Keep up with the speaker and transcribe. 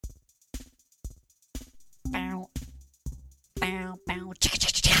Bow, bow, bow, chicka,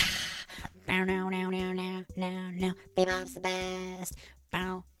 chicka, chicka. Bow, now, now, now, now, now, now. BeeBop's the best.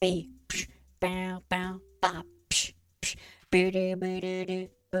 Bow, bee, psh, bow, bow, bop, psh, psh. Boo, doo, boo, doo, doo,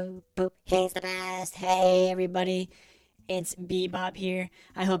 boop, boop. He's the best. Hey, everybody. It's BeeBop here.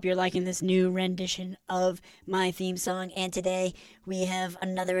 I hope you're liking this new rendition of my theme song. And today we have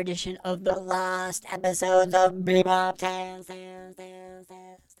another edition of the lost episodes of BeeBop Tales, Tales, Tales,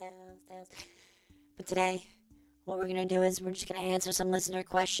 Tales, Tales, Tales. But today, what we're going to do is we're just going to answer some listener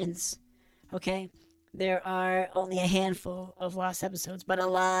questions. Okay? There are only a handful of lost episodes, but a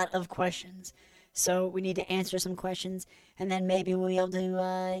lot of questions. So we need to answer some questions, and then maybe we'll be able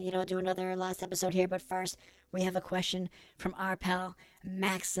to, do another last episode here. But first, we have a question from our pal,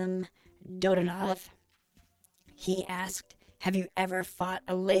 Maxim Dodonov. He asked, have you ever fought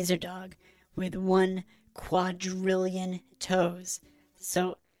a laser dog with 1 quadrillion toes?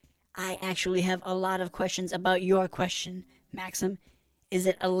 So I actually have a lot of questions about your question, Maxim. Is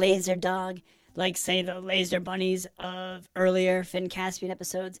it a laser dog, like, say, the laser bunnies of earlier Finn Caspian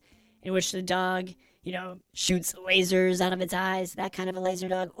episodes, in which the dog, shoots lasers out of its eyes, that kind of a laser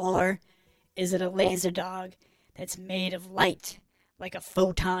dog? Or is it a laser dog that's made of light, like a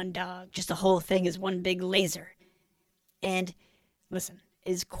photon dog? Just the whole thing is one big laser. And listen,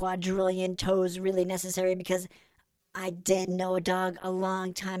 is quadrillion toes really necessary? Because I did know a dog a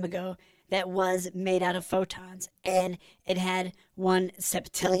long time ago that was made out of photons, and it had 1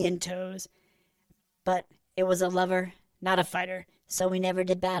 septillion toes. But it was a lover, not a fighter, so we never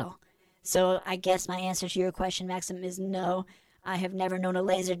did battle. So I guess my answer to your question, Maxim, is no. I have never known a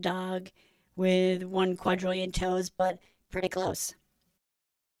laser dog with 1 quadrillion toes, but pretty close.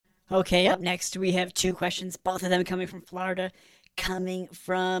 Okay, up next we have 2 questions, both of them coming from Florida, coming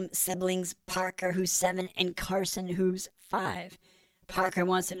from siblings Parker, who's 7, and Carson, who's 5. Parker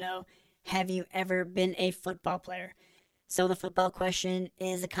wants to know, have you ever been a football player? So the football question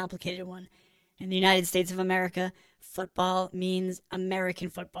is a complicated one. In the United States of America, football means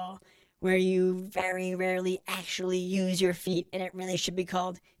American football, where you very rarely actually use your feet, and it really should be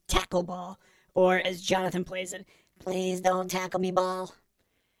called tackle ball, or as Jonathan plays it, please don't tackle me ball.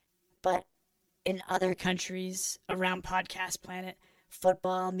 But in other countries around Podcast Planet,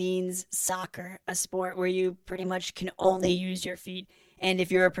 football means soccer, a sport where you pretty much can only use your feet, and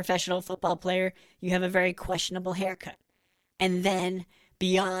if you're a professional football player, you have a very questionable haircut. And then,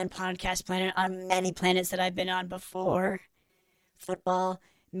 beyond Podcast Planet, on many planets that I've been on before, football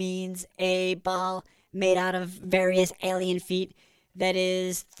means a ball made out of various alien feet that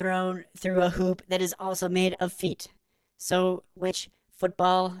is thrown through a hoop that is also made of feet. So which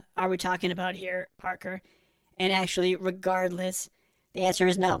football are we talking about here, Parker? And actually, regardless, the answer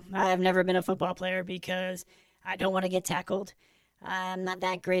is no. I've never been a football player because I don't want to get tackled. I'm not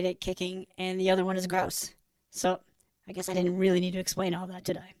that great at kicking, and the other one is gross. So I guess I didn't really need to explain all that,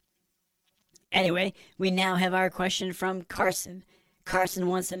 did I? Anyway, we now have our question from Carson. Carson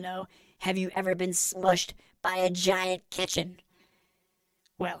wants to know, have you ever been smushed by a giant kitchen?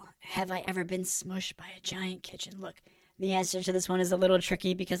 Well, have I ever been smushed by a giant kitchen? Look, the answer to this one is a little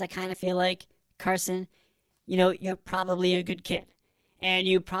tricky because I kind of feel like, Carson, you're probably a good kid. And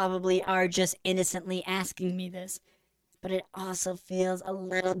you probably are just innocently asking me this. But it also feels a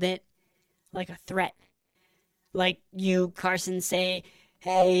little bit like a threat. Like you, Carson, say,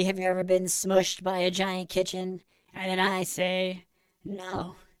 hey, have you ever been smushed by a giant kitchen? And then I say,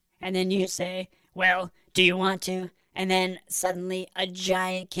 no. And then you say, well, do you want to? And then suddenly a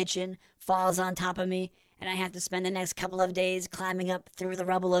giant kitchen falls on top of me, and I have to spend the next couple of days climbing up through the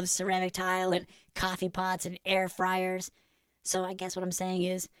rubble of ceramic tile and coffee pots and air fryers. So I guess what I'm saying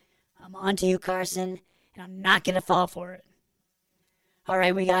is, I'm on to you, Carson, and I'm not going to fall for it. All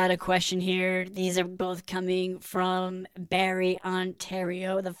right, we got a question here. These are both coming from Barrie,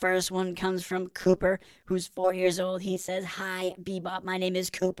 Ontario. The first one comes from Cooper, who's 4 years old. He says, hi, BeeBop, my name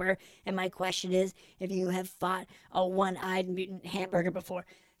is Cooper, and my question is if you have fought a one-eyed mutant hamburger before.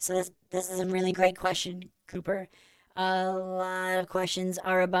 So this is a really great question, Cooper. A lot of questions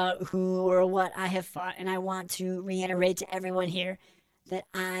are about who or what I have fought, and I want to reiterate to everyone here that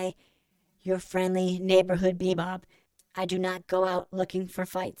I, your friendly neighborhood BeeBop, I do not go out looking for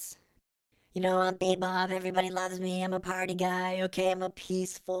fights. I'm BeeBop, everybody loves me, I'm a party guy, okay, I'm a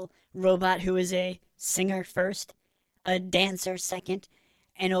peaceful robot who is a singer first, a dancer second,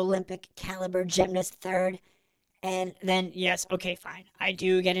 an Olympic caliber gymnast third, and then, yes, okay, fine, I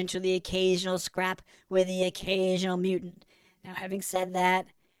do get into the occasional scrap with the occasional mutant. Now, having said that,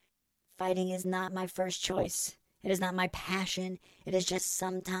 fighting is not my first choice. It is not my passion. It is just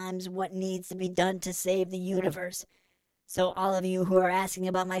sometimes what needs to be done to save the universe. So all of you who are asking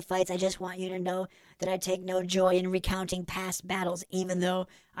about my fights, I just want you to know that I take no joy in recounting past battles, even though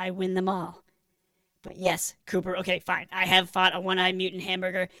I win them all. But yes, Cooper, okay, fine. I have fought a one-eyed mutant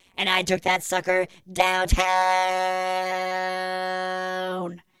hamburger, and I took that sucker downtown.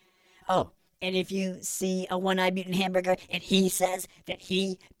 Oh, and if you see a one-eyed mutant hamburger and he says that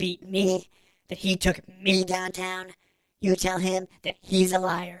he beat me, that he took me downtown, you tell him that he's a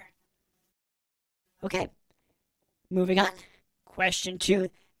liar. Okay, moving on. Question 2.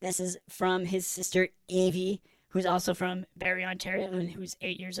 This is from his sister Evie, who's also from Barrie, Ontario, and who's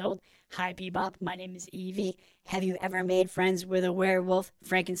 8 years old. Hi, BeeBop. My name is Evie. Have you ever made friends with a werewolf,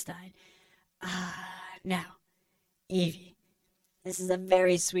 Frankenstein? Now, Evie, this is a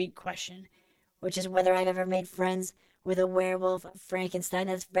very sweet question, which is whether I've ever made friends with a werewolf, Frankenstein.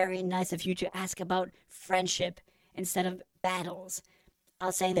 That's very nice of you to ask about friendship instead of battles.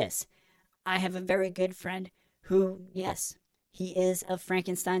 I'll say this. I have a very good friend who, yes, he is a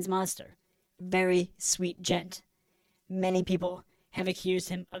Frankenstein's monster. Very sweet gent. Many people have accused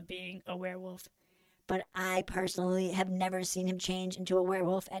him of being a werewolf, but I personally have never seen him change into a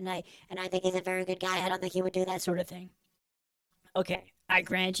werewolf, and I think he's a very good guy. I don't think he would do that sort of thing. Okay, I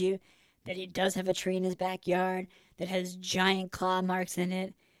grant you that he does have a tree in his backyard that has giant claw marks in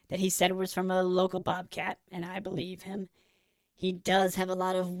it that he said was from a local bobcat, and I believe him. He does have a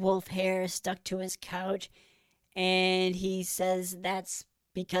lot of wolf hair stuck to his couch, and he says that's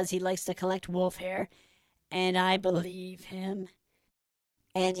because he likes to collect wolf hair, and I believe him.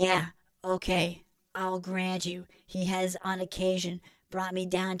 And yeah, okay, I'll grant you, he has on occasion brought me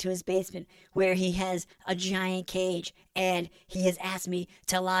down to his basement where he has a giant cage, and he has asked me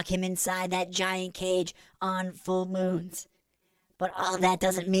to lock him inside that giant cage on full moons. But all that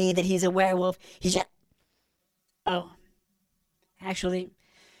doesn't mean that he's a werewolf. He's just... Oh, actually,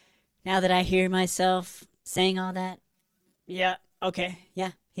 now that I hear myself saying all that, yeah, okay,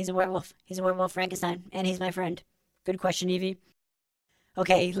 yeah, he's a werewolf. He's a werewolf Frankenstein, and he's my friend. Good question, Evie.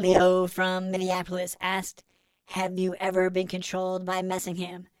 Okay, Leo from Minneapolis asked, have you ever been controlled by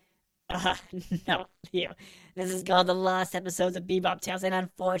Messingham? No, Leo. This is called the Lost Episodes of BeeBop Tales, and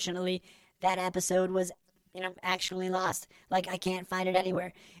unfortunately, that episode was, actually lost. Like, I can't find it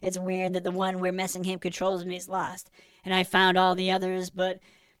anywhere. It's weird that the one where Messingham controls me is lost. And I found all the others, but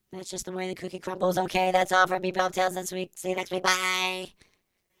that's just the way the cookie crumbles. Okay, that's all for BeeBop Tales this week. See you next week. Bye!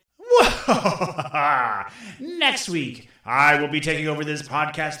 Next week, I will be taking over this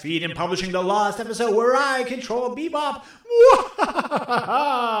podcast feed and publishing the Lost episode where I control BeeBop.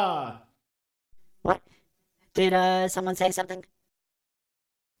 What? Did someone say something?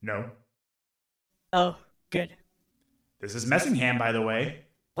 No. Oh, good. This is Messingham, by the way.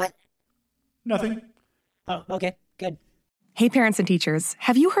 What? Nothing. Oh, okay, good. Hey, parents and teachers,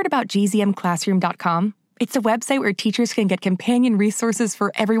 have you heard about gzmclassroom.com? It's a website where teachers can get companion resources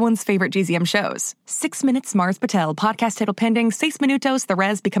for everyone's favorite GZM shows. 6 Minutes, Mars Patel, Podcast Title Pending, 6 Minutos, The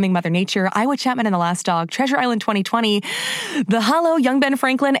Res, Becoming Mother Nature, Iowa Chapman and the Last Dog, Treasure Island 2020, The Hollow, Young Ben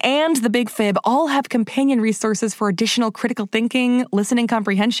Franklin, and The Big Fib all have companion resources for additional critical thinking, listening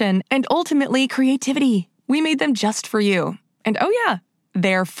comprehension, and ultimately creativity. We made them just for you. And oh yeah,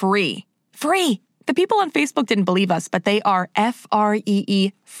 they're free. Free! The people on Facebook didn't believe us, but they are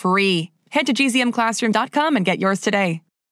free. Head to gzmclassroom.com and get yours today.